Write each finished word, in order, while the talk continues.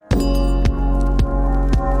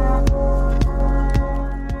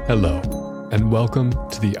Hello, and welcome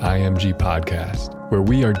to the IMG podcast, where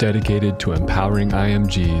we are dedicated to empowering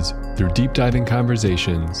IMGs through deep diving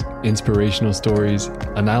conversations, inspirational stories,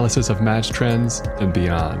 analysis of match trends, and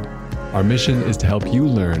beyond. Our mission is to help you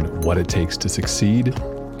learn what it takes to succeed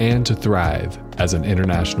and to thrive as an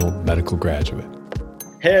international medical graduate.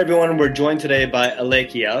 Hey everyone, we're joined today by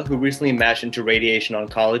Alekhya, who recently matched into radiation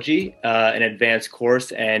oncology, an advanced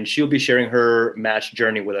course, and she'll be sharing her match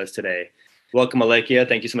journey with us today. Welcome, Alekhya.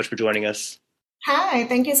 Thank you so much for joining us. Hi,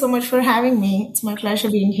 thank you so much for having me. It's my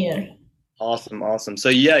pleasure being here. Awesome. So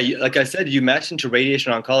like I said, you matched into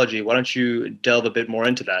radiation oncology. Why don't you delve a bit more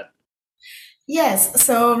into that? Yes,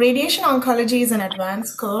 so radiation oncology is an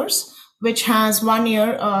advanced course which has 1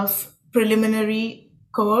 year of preliminary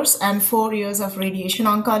course and 4 years of radiation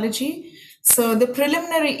oncology. So the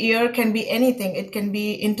preliminary year can be anything. It can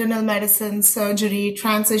be internal medicine, surgery,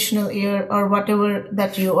 transitional year, or whatever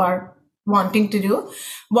that you are wanting to do.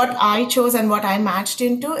 What I chose and what I matched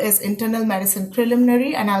into is internal medicine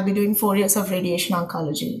preliminary, and I'll be doing 4 years of radiation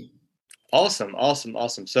oncology. Awesome.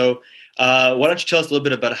 So why don't you tell us a little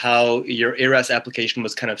bit about how your ERAS application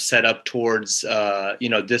was kind of set up towards,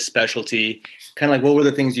 this specialty? Kind of like what were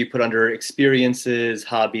the things you put under experiences,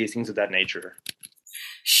 hobbies, things of that nature?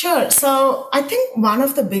 Sure. So I think one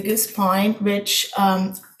of the biggest point, which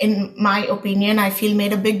in my opinion, I feel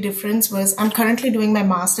made a big difference was I'm currently doing my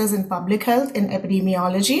master's in public health in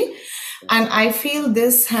epidemiology. And I feel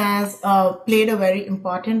this has played a very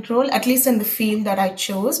important role, at least in the field that I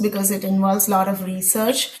chose, because it involves a lot of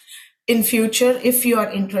research in future if you are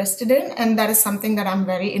interested in. And that is something that I'm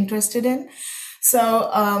very interested in.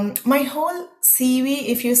 So my whole CV,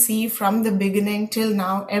 if you see from the beginning till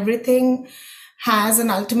now, everything has an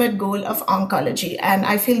ultimate goal of oncology. And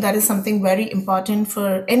I feel that is something very important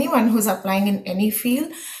for anyone who's applying in any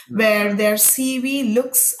field, where their CV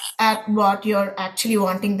looks at what you're actually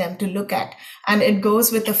wanting them to look at. And it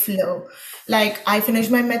goes with the flow. Like I finished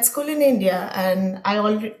my med school in India, and I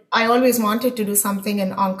always wanted to do something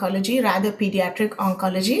in oncology, rather pediatric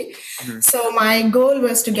oncology. Mm-hmm. So my goal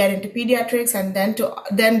was to get into pediatrics and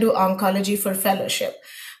then do oncology for fellowship.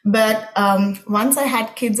 But once I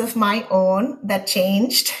had kids of my own, that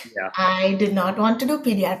changed. Yeah. I did not want to do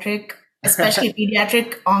pediatric, especially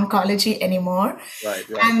pediatric oncology anymore. Right.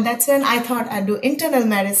 And that's when I thought I'd do internal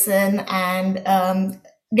medicine and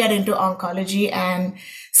get into oncology. And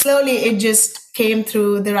slowly it just came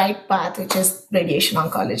through the right path, which is radiation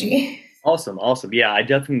oncology. Awesome. Yeah, I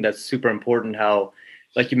definitely think that's super important how,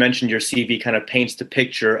 like you mentioned, your CV kind of paints the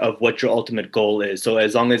picture of what your ultimate goal is. So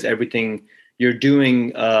as long as everything you're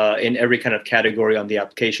doing in every kind of category on the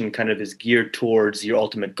application kind of is geared towards your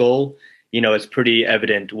ultimate goal, it's pretty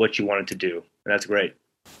evident what you wanted to do. And that's great.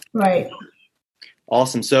 Right.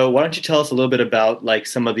 Awesome. So why don't you tell us a little bit about like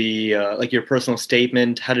some of the, like your personal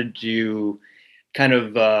statement? How did you kind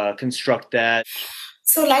of construct that?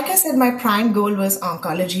 So like I said, my prime goal was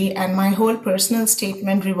oncology, and my whole personal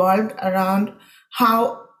statement revolved around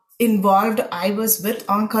how involved I was with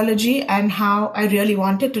oncology and how I really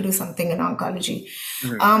wanted to do something in oncology.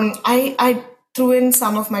 Mm-hmm. I threw in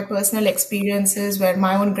some of my personal experiences where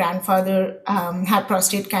my own grandfather had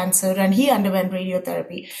prostate cancer and he underwent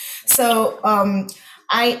radiotherapy. So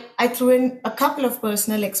I threw in a couple of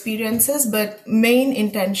personal experiences, but main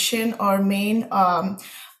intention or main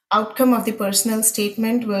outcome of the personal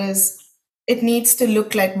statement was it needs to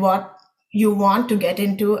look like what you want to get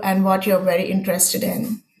into and what you're very interested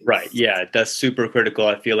in. Right. Yeah, that's super critical.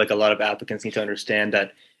 I feel like a lot of applicants need to understand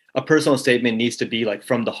that a personal statement needs to be like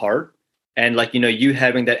from the heart. And like, you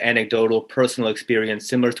having that anecdotal personal experience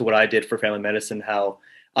similar to what I did for family medicine, how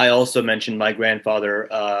I also mentioned my grandfather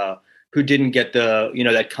who didn't get the,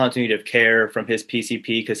 that continuity of care from his PCP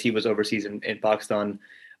because he was overseas in Pakistan.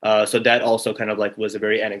 So that also kind of like was a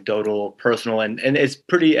very anecdotal, personal, and it's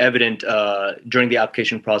pretty evident during the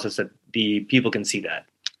application process that the people can see that.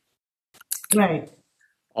 Right.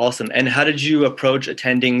 Awesome. And how did you approach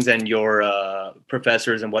attendings and your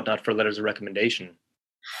professors and whatnot for letters of recommendation?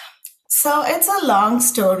 So it's a long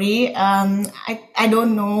story. I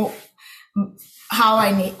don't know how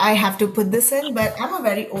I have to put this in, but I'm a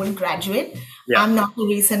very old graduate. Yeah. I'm not a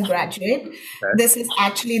recent graduate. Okay. This is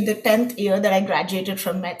actually the 10th year that I graduated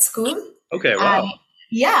from med school. Okay, wow.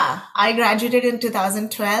 I graduated in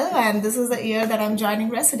 2012, and this is the year that I'm joining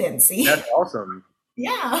residency. That's awesome.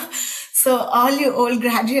 Yeah. So all you old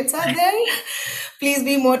graduates out there, please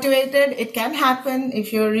be motivated. It can happen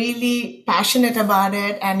if you're really passionate about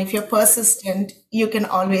it. And if you're persistent, you can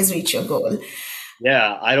always reach your goal.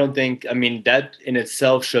 Yeah, that in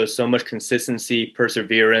itself shows so much consistency,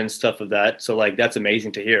 perseverance, stuff of that. So like, that's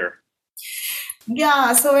amazing to hear.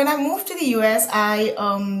 Yeah, so when I moved to the US,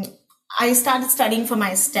 I started studying for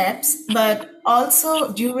my steps, but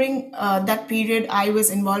also during that period, I was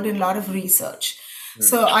involved in a lot of research. Hmm.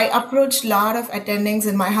 So I approached a lot of attendings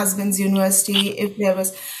in my husband's university if there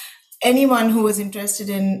was anyone who was interested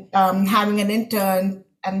in having an intern,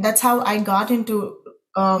 and that's how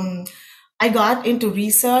um, I got into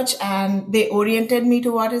research, and they oriented me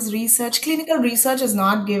to what is research. Clinical research is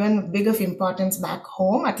not given big of importance back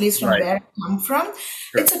home, at least from Right. where I come from.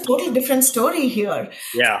 Sure. It's a totally different story here,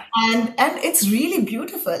 Yeah. and it's really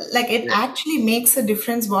beautiful. Like it Yeah. actually makes a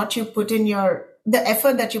difference what you put in the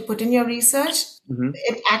effort that you put in your research. Mm-hmm.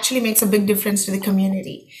 It actually makes a big difference to the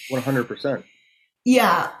community. 100%.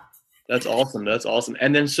 Yeah. That's awesome. That's awesome.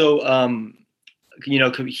 And then so,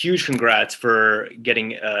 huge congrats for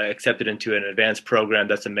getting accepted into an advanced program.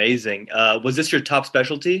 That's amazing. Was this your top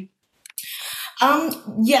specialty?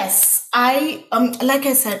 Yes, like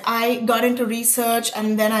I said, I got into research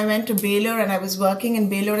and then I went to Baylor and I was working in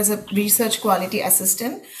Baylor as a research quality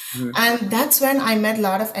assistant. Mm-hmm. And that's when I met a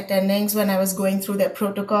lot of attendings when I was going through their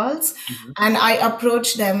protocols. Mm-hmm. And I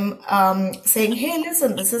approached them saying, hey,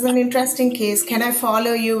 listen, this is an interesting case. Can I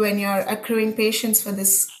follow you when you're accruing patients for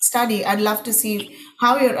this study? I'd love to see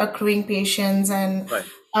how you're accruing patients, and Right.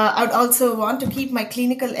 I would also want to keep my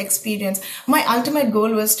clinical experience. My ultimate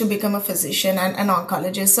goal was to become a physician and an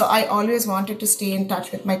oncologist. So I always wanted to stay in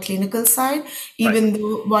touch with my clinical side, Right. even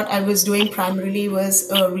though what I was doing primarily was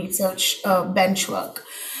research bench work.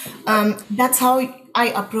 That's how I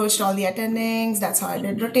approached all the attendings. That's how I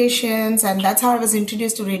did rotations. And that's how I was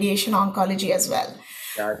introduced to radiation oncology as well.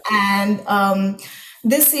 Gotcha. And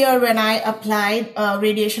this year, when I applied,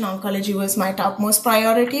 radiation oncology was my topmost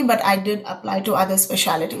priority, but I did apply to other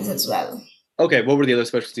specialties as well. Okay. What were the other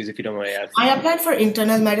specialties, if you don't mind asking? I applied for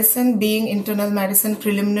internal medicine, being internal medicine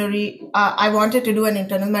preliminary. I wanted to do an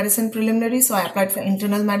internal medicine preliminary, so I applied for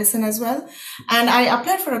internal medicine as well. And I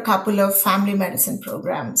applied for a couple of family medicine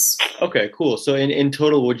programs. Okay, cool. So in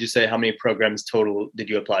total, would you say how many programs total did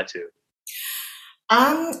you apply to?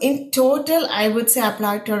 In total, I would say I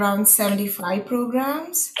applied to around 75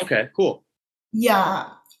 programs. Okay, cool. Yeah.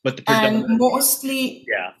 But the And predominantly,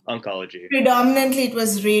 oncology. predominantly it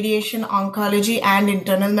was radiation oncology and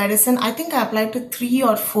internal medicine. I think I applied to 3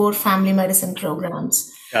 or 4 family medicine programs.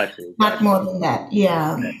 Gotcha. Not more than that.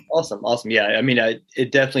 Yeah. Okay. Awesome. Yeah, I mean,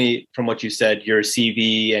 it definitely, from what you said, your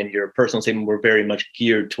CV and your personal statement were very much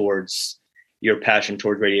geared towards your passion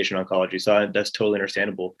towards radiation oncology. So that's totally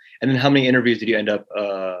understandable. And then how many interviews did you end up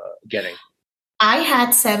getting? I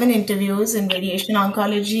had 7 interviews in radiation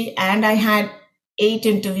oncology and I had 8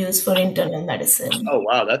 interviews for internal medicine. Oh,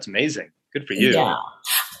 wow. That's amazing. Good for you. Yeah.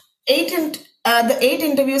 The 8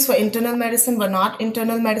 interviews for internal medicine were not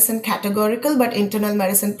internal medicine categorical, but internal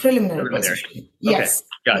medicine preliminary position. Okay. Yes.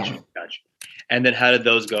 Gotcha. Yeah. And then how did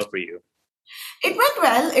those go for you? It went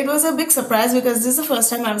well. It was a big surprise because this is the first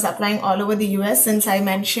time I was applying all over the US. Since I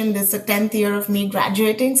mentioned this is the 10th year of me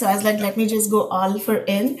graduating. So I was like, let me just go all for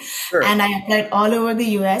in. Sure. And I applied all over the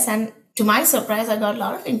US. And to my surprise, I got a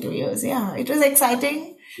lot of interviews. Yeah, it was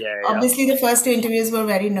exciting. Yeah. Obviously, the first 2 interviews were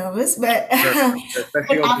very nervous, but, Sure.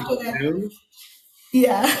 Especially but after that, Zoom.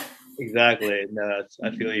 yeah. Exactly. No,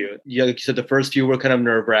 I feel you. Yeah, so the first few were kind of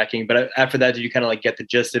nerve-wracking, but after that, did you kind of like get the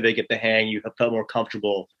gist of it, get the hang? You felt more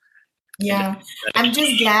comfortable. Yeah. I'm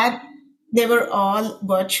just glad they were all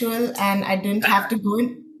virtual and I didn't have to go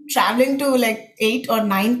in. Traveling to like 8 or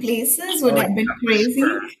 9 places would have been crazy.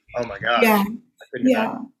 Sure. Oh my gosh. Yeah. I couldn't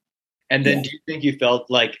imagine. And then do you think you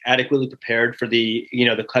felt like adequately prepared for the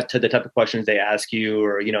cut to the type of questions they ask you,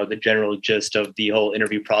 or, the general gist of the whole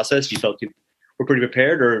interview process? You felt you were pretty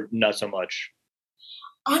prepared, or not so much?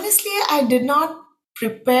 Honestly, I did not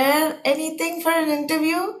prepare anything for an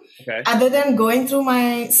interview Okay. other than going through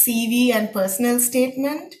my CV and personal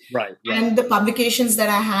statement Right. Yeah. and the publications that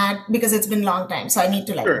I had, because it's been a long time. So I need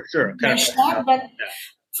to Sure. refresh that. But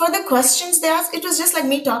for the questions they asked, it was just like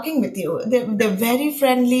me talking with you. They're very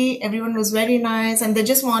friendly. Everyone was very nice. And they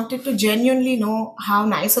just wanted to genuinely know how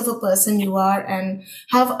nice of a person you are and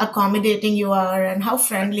how accommodating you are and how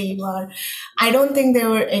friendly you are. I don't think there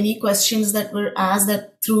were any questions that were asked that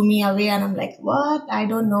threw me away. And I'm like, what? I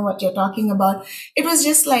don't know what you're talking about. It was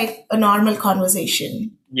just like a normal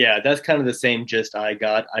conversation. Yeah, that's kind of the same gist I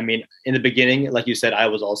got. I mean, in the beginning, like you said, I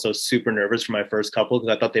was also super nervous for my first couple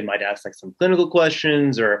because I thought they might ask like some clinical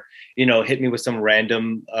questions or, hit me with some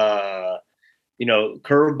random,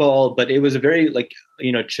 curveball. But it was a very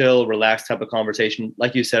chill, relaxed type of conversation.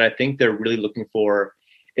 Like you said, I think they're really looking for,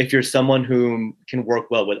 if you're someone who can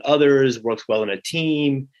work well with others, works well in a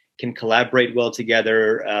team, can collaborate well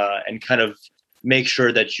together, and kind of make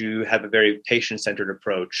sure that you have a very patient-centered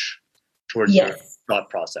approach towards your Yes. thought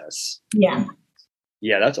process. Yeah.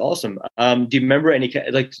 Yeah, that's awesome. Do you remember any,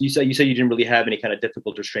 like you said you didn't really have any kind of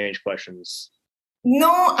difficult or strange questions?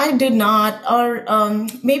 No, I did not. Or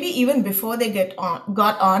maybe even before they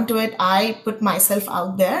got onto it, I put myself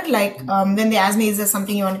out there. Like when they asked me, "Is there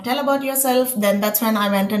something you want to tell about yourself?" Then that's when I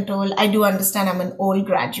went and told. I do understand I'm an old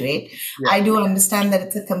graduate. Yeah. I do understand that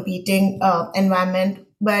it's a competing environment,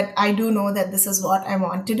 but I do know that this is what I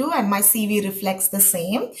want to do, and my CV reflects the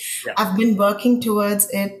same. Yeah. I've been working towards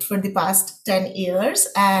it for the past 10 years,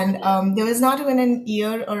 and there was not even an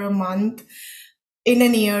year or a month in a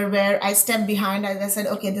year where I stepped behind as I said,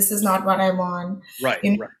 okay, this is not what I want. Right.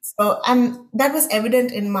 Right. So that was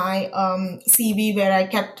evident in my CV where I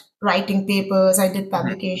kept writing papers, I did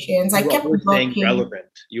publications, I kept staying working. relevant.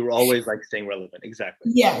 You were always like staying relevant.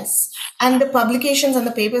 Exactly. Yes. And the publications and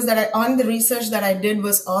the papers on the research that I did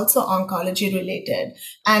was also oncology related.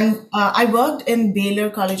 And I worked in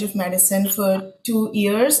Baylor College of Medicine for 2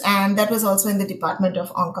 years, and that was also in the Department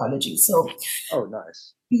of Oncology. So, oh,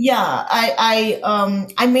 nice. Yeah,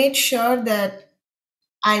 I made sure that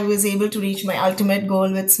I was able to reach my ultimate goal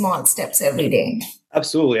with small steps every day.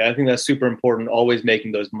 Absolutely. I think that's super important. Always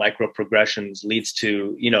making those micro progressions leads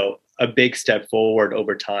to, a big step forward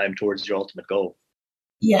over time towards your ultimate goal.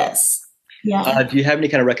 Yes. Yeah. Do you have any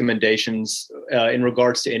kind of recommendations in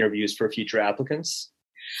regards to interviews for future applicants?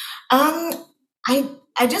 I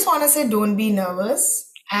just want to say, don't be nervous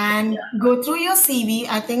and go through your CV.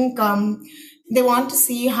 I think they want to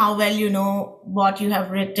see how well you know what you have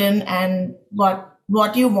written and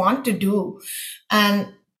what you want to do. And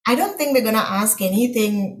I don't think they're going to ask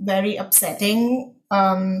anything very upsetting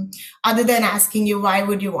other than asking you, why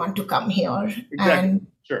would you want to come here? Exactly. And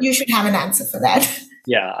you should have an answer for that.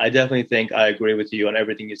 Yeah, I definitely think I agree with you on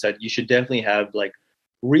everything you said. You should definitely have like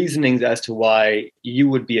reasonings as to why you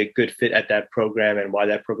would be a good fit at that program and why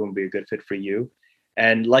that program would be a good fit for you.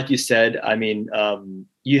 And like you said, I mean,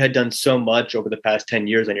 you had done so much over the past 10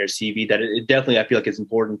 years on your CV that it definitely, I feel like it's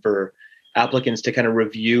important for applicants to kind of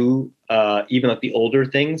review even like the older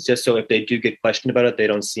things, just so if they do get questioned about it, they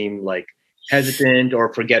don't seem like hesitant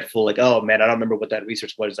or forgetful, like, oh man, I don't remember what that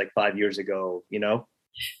research was like 5 years ago,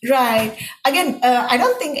 Right. Again, I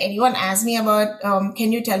don't think anyone asked me about,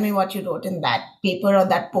 can you tell me what you wrote in that paper or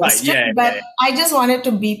that poster? Right, but I just wanted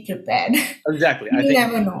to be prepared. Exactly. You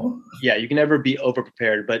never know. Yeah, you can never be over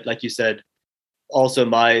prepared. But like you said, also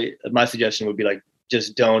my suggestion would be like,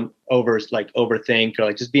 just don't overthink, or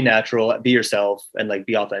like just be natural, be yourself, and like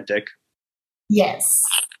be authentic. Yes.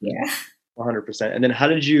 Yeah. 100%. And then how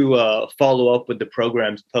did you follow up with the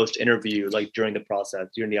programs post-interview, like during the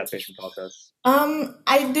application process?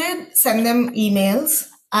 I did send them emails.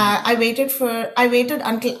 I waited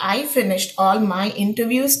until I finished all my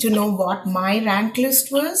interviews to know what my rank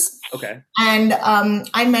list was. Okay. And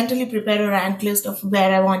I mentally prepared a rank list of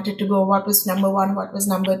where I wanted to go, what was number 1, what was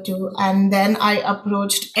number 2. And then I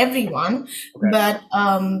approached everyone, but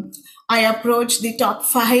I approached the top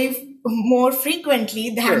 5 more frequently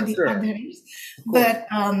than the others. But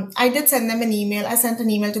I did send them an email. I sent an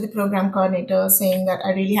email to the program coordinator saying that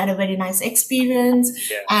I really had a very nice experience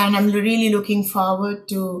and I'm really looking forward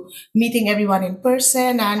to meeting everyone in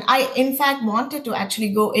person. And I, in fact, wanted to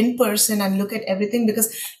actually go in person and look at everything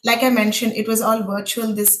because, like I mentioned, it was all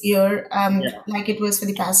virtual this year, like it was for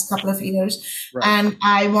the past couple of years. Right. And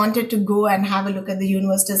I wanted to go and have a look at the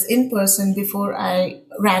universities in person before I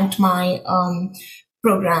ranked my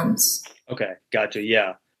programs. Okay, gotcha.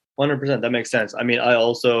 Yeah, 100%. That makes sense. I mean, I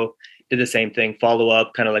also did the same thing, follow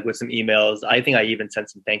up kind of like with some emails. I think I even sent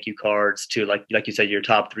some thank you cards to like you said, your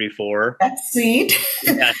top 3, 4. That's sweet.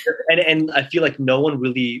 Yeah. And I feel like no one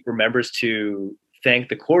really remembers to thank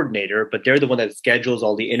the coordinator, but they're the one that schedules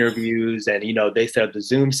all the interviews and, they set up the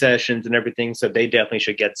Zoom sessions and everything. So they definitely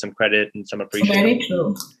should get some credit and some appreciation. Very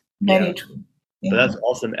true. Very true. Yeah. So that's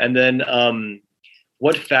awesome. And then,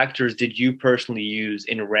 what factors did you personally use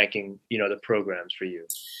in ranking, the programs for you?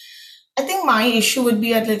 I think my issue would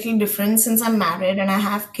be a little different since I'm married and I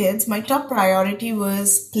have kids. My top priority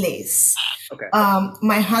was place. Okay.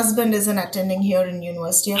 My husband is an attending here in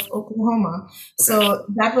University of Oklahoma. Okay. So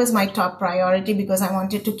that was my top priority because I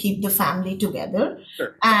wanted to keep the family together.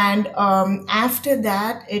 Sure. And after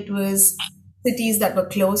that, it was cities that were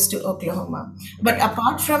close to Oklahoma. But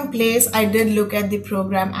apart from place, I did look at the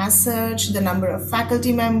program as such, the number of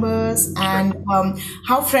faculty members and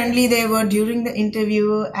how friendly they were during the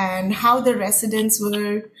interview and how the residents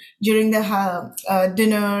were during the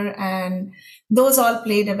dinner. And those all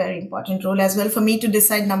played a very important role as well for me to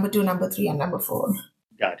decide number 2, number 3, and number 4.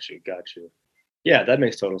 Got you. Yeah, that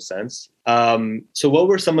makes total sense. So what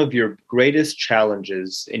were some of your greatest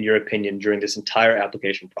challenges, in your opinion, during this entire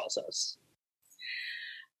application process?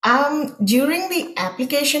 During the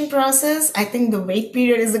application process, I think the wait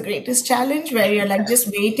period is the greatest challenge where you're like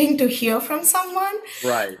just waiting to hear from someone.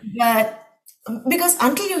 Right. But because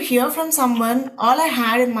until you hear from someone, all I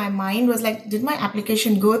had in my mind was like, did my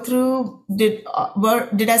application go through? Did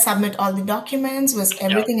I submit all the documents? Was Yeah.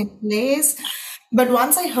 everything in place? But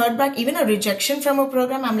once I heard back, even a rejection from a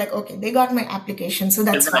program, I'm like, okay, they got my application, so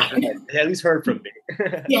that's Right. fine. They at least heard from me.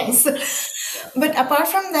 Yes. Yeah. But apart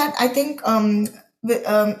from that, I think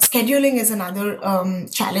scheduling is another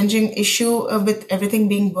challenging issue with everything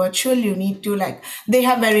being virtual. You need to like, they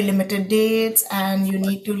have very limited dates and you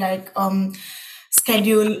need to like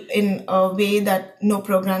schedule in a way that no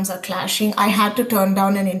programs are clashing. I had to turn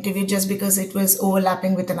down an interview just because it was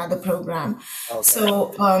overlapping with another program. Okay.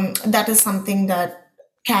 So that is something that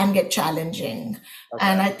can get challenging. Okay.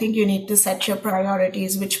 And I think you need to set your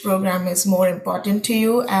priorities, which program is more important to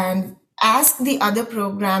you, and ask the other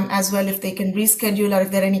program as well if they can reschedule or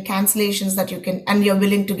if there are any cancellations that you can, and you're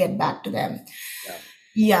willing to get back to them.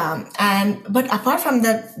 Yeah. But apart from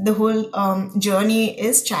that, the whole journey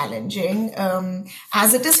is challenging,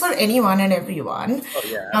 as it is for anyone and everyone.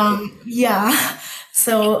 Oh, yeah.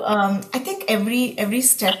 So I think every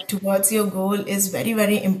step towards your goal is very,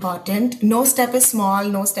 very important. No step is small,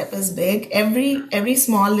 no step is big. Every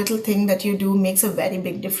small little thing that you do makes a very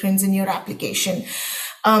big difference in your application.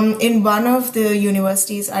 In one of the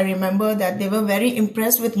universities, I remember that they were very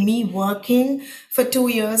impressed with me working for 2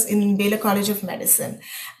 years in Baylor College of Medicine.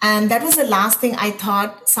 And that was the last thing I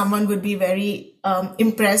thought someone would be very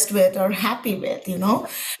impressed with or happy with, you know.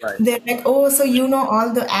 Right. They're like, oh, so you know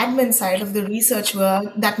all the admin side of the research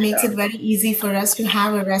work. That makes it very easy for us to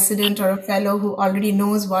have a resident or a fellow who already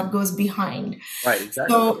knows what goes behind. Right,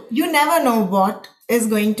 exactly. So you never know what is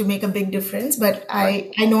going to make a big difference, but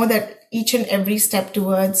I know that each and every step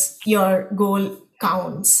towards your goal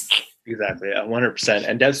counts. Exactly, 100%.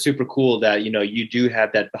 And that's super cool that, you do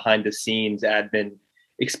have that behind the scenes admin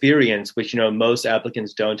experience, which, most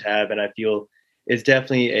applicants don't have. And I feel is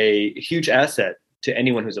definitely a huge asset to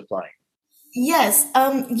anyone who's applying. Yes.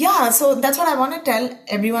 So that's what I want to tell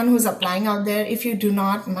everyone who's applying out there. If you do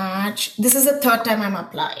not match, this is the third time I'm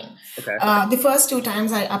applying. Okay. The first 2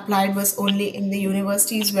 times I applied was only in the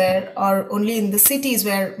universities or only in the cities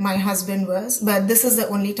where my husband was. But this is the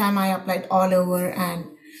only time I applied all over. And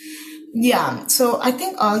so I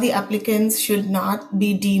think all the applicants should not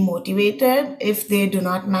be demotivated if they do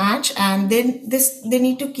not match. And then they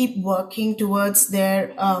need to keep working towards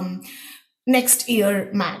their next year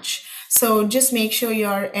match. So just make sure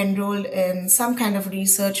you're enrolled in some kind of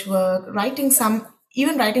research work,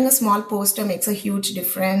 even writing a small poster makes a huge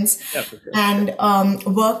difference. Yeah, for sure. And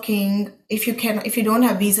working, if you don't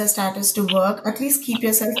have visa status to work, at least keep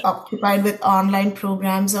yourself occupied with online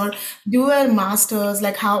programs or do a master's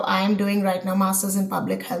like how I am doing right now, master's in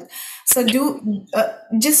public health. So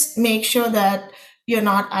just make sure that you're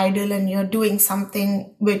not idle and you're doing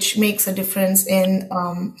something which makes a difference in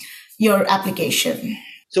your application.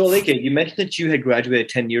 So, Alekhya, you mentioned that you had graduated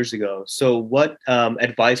 10 years ago. So what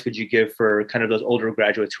advice would you give for kind of those older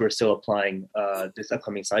graduates who are still applying this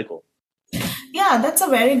upcoming cycle? Yeah, that's a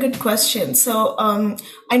very good question. So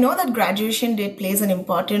I know that graduation date plays an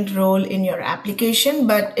important role in your application,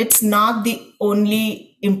 but it's not the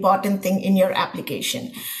only important thing in your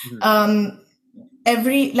application. Mm-hmm.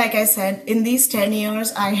 Like I said, in these 10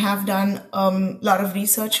 years, I have done a lot of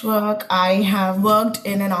research work. I have worked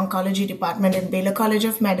in an oncology department in Baylor College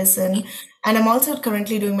of Medicine, and I'm also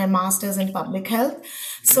currently doing my master's in public health.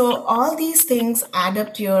 So all these things add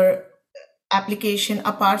up to your application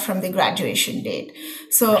apart from the graduation date.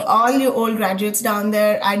 So all you old graduates down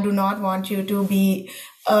there, I do not want you to be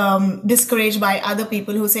discouraged by other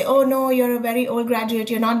people who say, oh no, you're a very old graduate,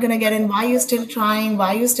 you're not going to get in, why are you still trying,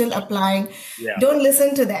 why are you still applying? Don't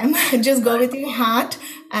listen to them. Just go with your heart,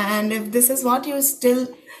 and if this is what you're still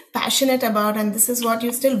passionate about and this is what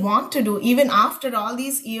you still want to do, even after all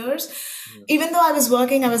these years, even though I was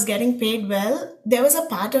working, I was getting paid well, there was a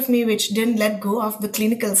part of me which didn't let go of the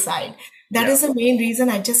clinical side. That is the main reason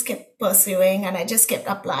I just kept pursuing and I just kept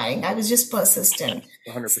applying. I was just persistent.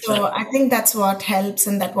 100%. So I think that's what helps,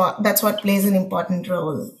 and that's what plays an important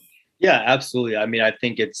role. Yeah, absolutely. I mean, I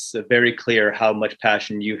think it's very clear how much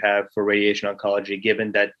passion you have for radiation oncology,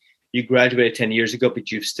 given that you graduated 10 years ago, but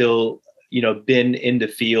you've still, been in the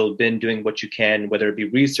field, been doing what you can, whether it be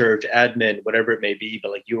research, admin, whatever it may be,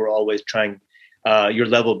 but like you were always trying your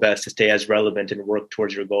level best to stay as relevant and work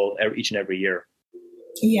towards your goal each and every year.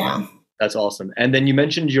 Yeah. That's awesome. And then you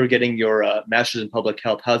mentioned you're getting your master's in public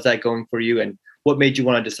health. How's that going for you? And what made you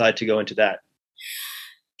want to decide to go into that?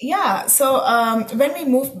 Yeah. So when we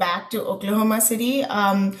moved back to Oklahoma City,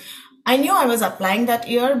 I knew I was applying that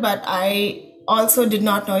year, but I also did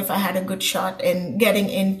not know if I had a good shot in getting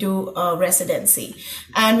into residency.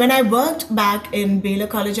 And when I worked back in Baylor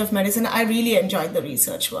College of Medicine, I really enjoyed the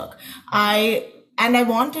research work. I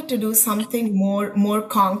wanted to do something more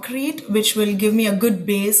concrete, which will give me a good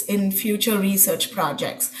base in future research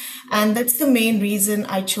projects. And that's the main reason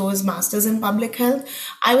I chose Masters in Public Health.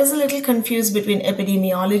 I was a little confused between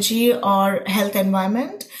epidemiology or health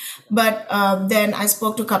environment. But then I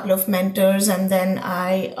spoke to a couple of mentors, and then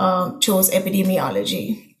I chose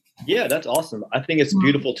epidemiology. Yeah, that's awesome. I think it's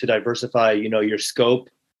beautiful to diversify, your scope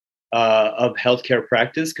of healthcare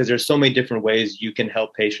practice, because there's so many different ways you can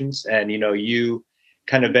help patients, and you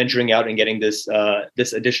kind of venturing out and getting this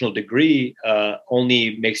additional degree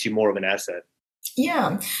only makes you more of an asset.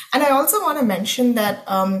 Yeah. And I also want to mention that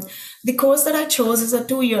the course that I chose is a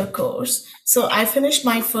 2-year course. So I finished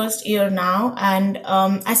my first year now, and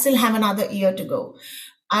I still have another year to go.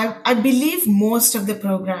 I believe most of the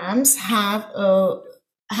programs have a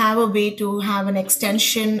way to have an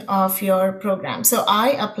extension of your program. So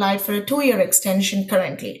I applied for a 2-year extension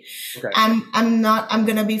currently. Okay. I'm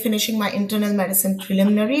going to be finishing my internal medicine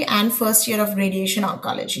preliminary and first year of radiation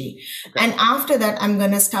oncology. Okay. And after that, I'm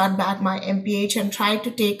going to start back my MPH and try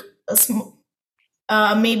to take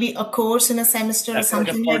maybe a course in a semester or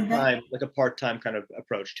something like that. Like a part-time kind of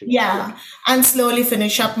approach to it. Yeah. And slowly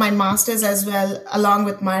finish up my master's as well, along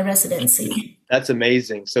with my residency. That's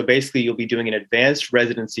amazing. So basically you'll be doing an advanced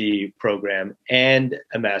residency program and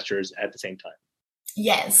a master's at the same time.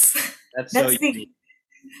 Yes. That's so unique.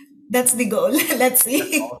 That's the goal. Let's see.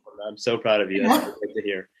 That's awesome. I'm so proud of you. That's great to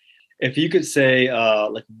hear. If you could say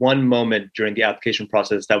like one moment during the application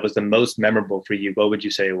process that was the most memorable for you, what would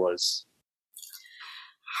you say it was?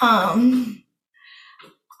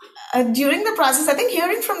 During the process, I think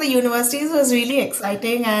hearing from the universities was really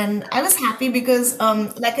exciting, and I was happy because,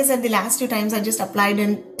 like I said, the last 2 times I just applied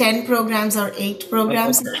in 10 programs or 8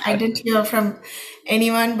 programs. I didn't hear from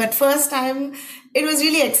anyone, but first time it was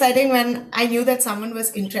really exciting when I knew that someone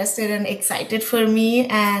was interested and excited for me,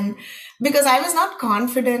 and because I was not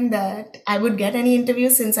confident that I would get any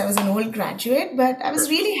interviews since I was an old graduate, but I was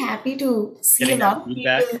really happy to see a lot of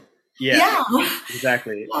people. Yeah,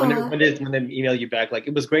 exactly. Yeah. When they email you back, like,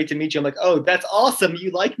 it was great to meet you. I'm like, oh, that's awesome. You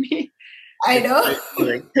like me? I know.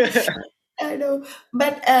 I know.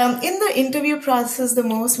 But in the interview process, the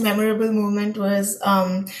most memorable moment was,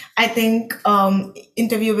 I think,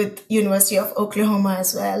 interview with University of Oklahoma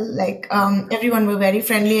as well. Like, everyone were very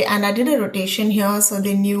friendly, and I did a rotation here, so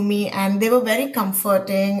they knew me, and they were very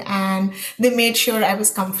comforting, and they made sure I was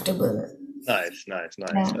comfortable. Nice. Yeah.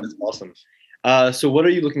 That's awesome. So what are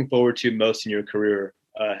you looking forward to most in your career,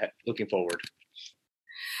 looking forward?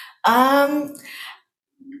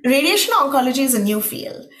 Radiation oncology is a new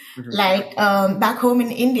field. Mm-hmm. Like back home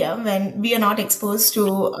in India, when we are not exposed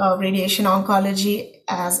to radiation oncology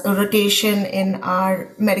as a rotation in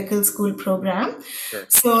our medical school program. Sure.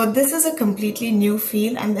 So this is a completely new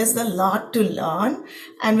field, and there's a lot to learn.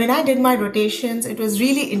 And when I did my rotations, it was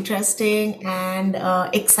really interesting and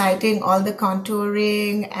exciting, all the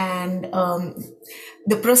contouring and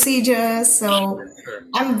the procedures. So sure.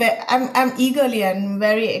 I'm eagerly and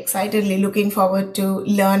very excitedly looking forward to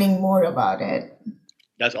learning more about it.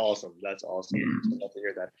 That's awesome. Yeah. I'd love to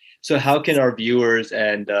hear that. So how can our viewers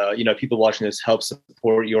and people watching this help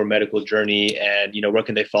support your medical journey, and where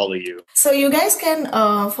can they follow you? So you guys can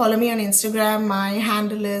follow me on Instagram. My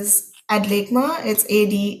handle is Alekhya. It's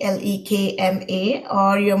ADLEKMA.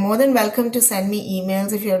 Or you're more than welcome to send me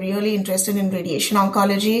emails if you're really interested in radiation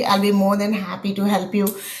oncology. I'll be more than happy to help you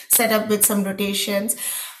set up with some rotations.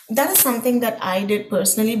 That is something that I did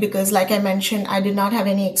personally because, like I mentioned, I did not have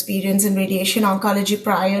any experience in radiation oncology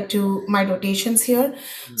prior to my rotations here.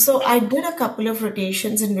 Mm-hmm. So I did a couple of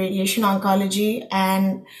rotations in radiation oncology,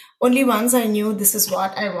 and only once I knew this is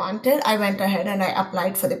what I wanted, I went ahead and I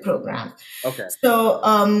applied for the program. Okay. So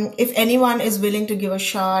if anyone is willing to give a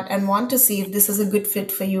shot and want to see if this is a good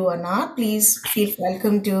fit for you or not, please feel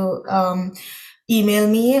welcome to email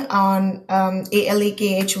me on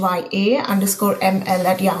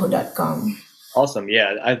alekhya_ml@yahoo.com. Awesome.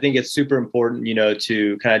 Yeah, I think it's super important,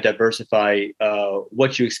 to kind of diversify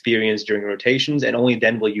what you experience during rotations, and only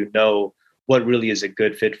then will you know what really is a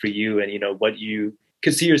good fit for you, and what you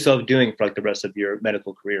could see yourself doing for like the rest of your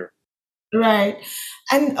medical career. Right.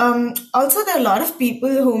 And also there are a lot of people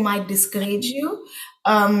who might discourage you.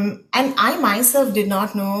 And I myself did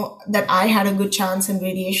not know that I had a good chance in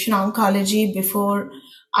radiation oncology before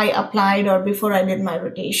I applied or before I did my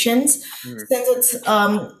rotations. Mm.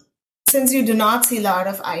 since you do not see a lot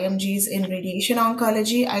of IMGs in radiation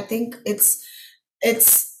oncology, I think it's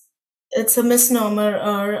a misnomer,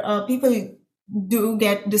 or people do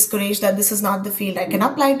get discouraged that this is not the field I can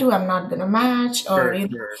apply to. I'm not going to match, or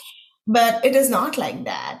Sure. But it is not like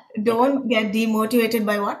that. Don't get demotivated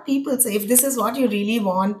by what people say. If this is what you really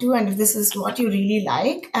want to, and if this is what you really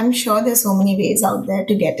like, I'm sure there's so many ways out there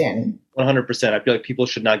to get in. 100%. I feel like people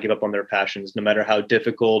should not give up on their passions, no matter how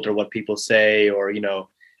difficult or what people say, or,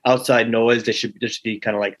 outside noise. There should be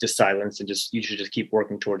kind of like just silence, and you should just keep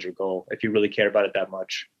working towards your goal if you really care about it that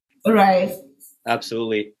much. Right.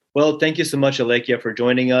 Absolutely. Well, thank you so much, Alekhya, for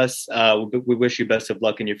joining us. We wish you best of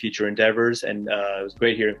luck in your future endeavors, and it was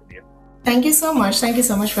great hearing from you. Thank you so much. Thank you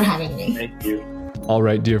so much for having me. Thank you. All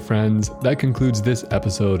right, dear friends, that concludes this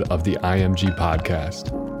episode of the IMG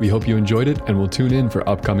podcast. We hope you enjoyed it and will tune in for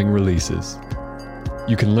upcoming releases.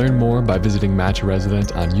 You can learn more by visiting Match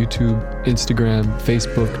Resident on YouTube, Instagram,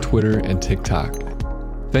 Facebook, Twitter, and TikTok.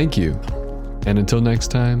 Thank you. And until next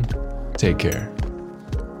time, take care.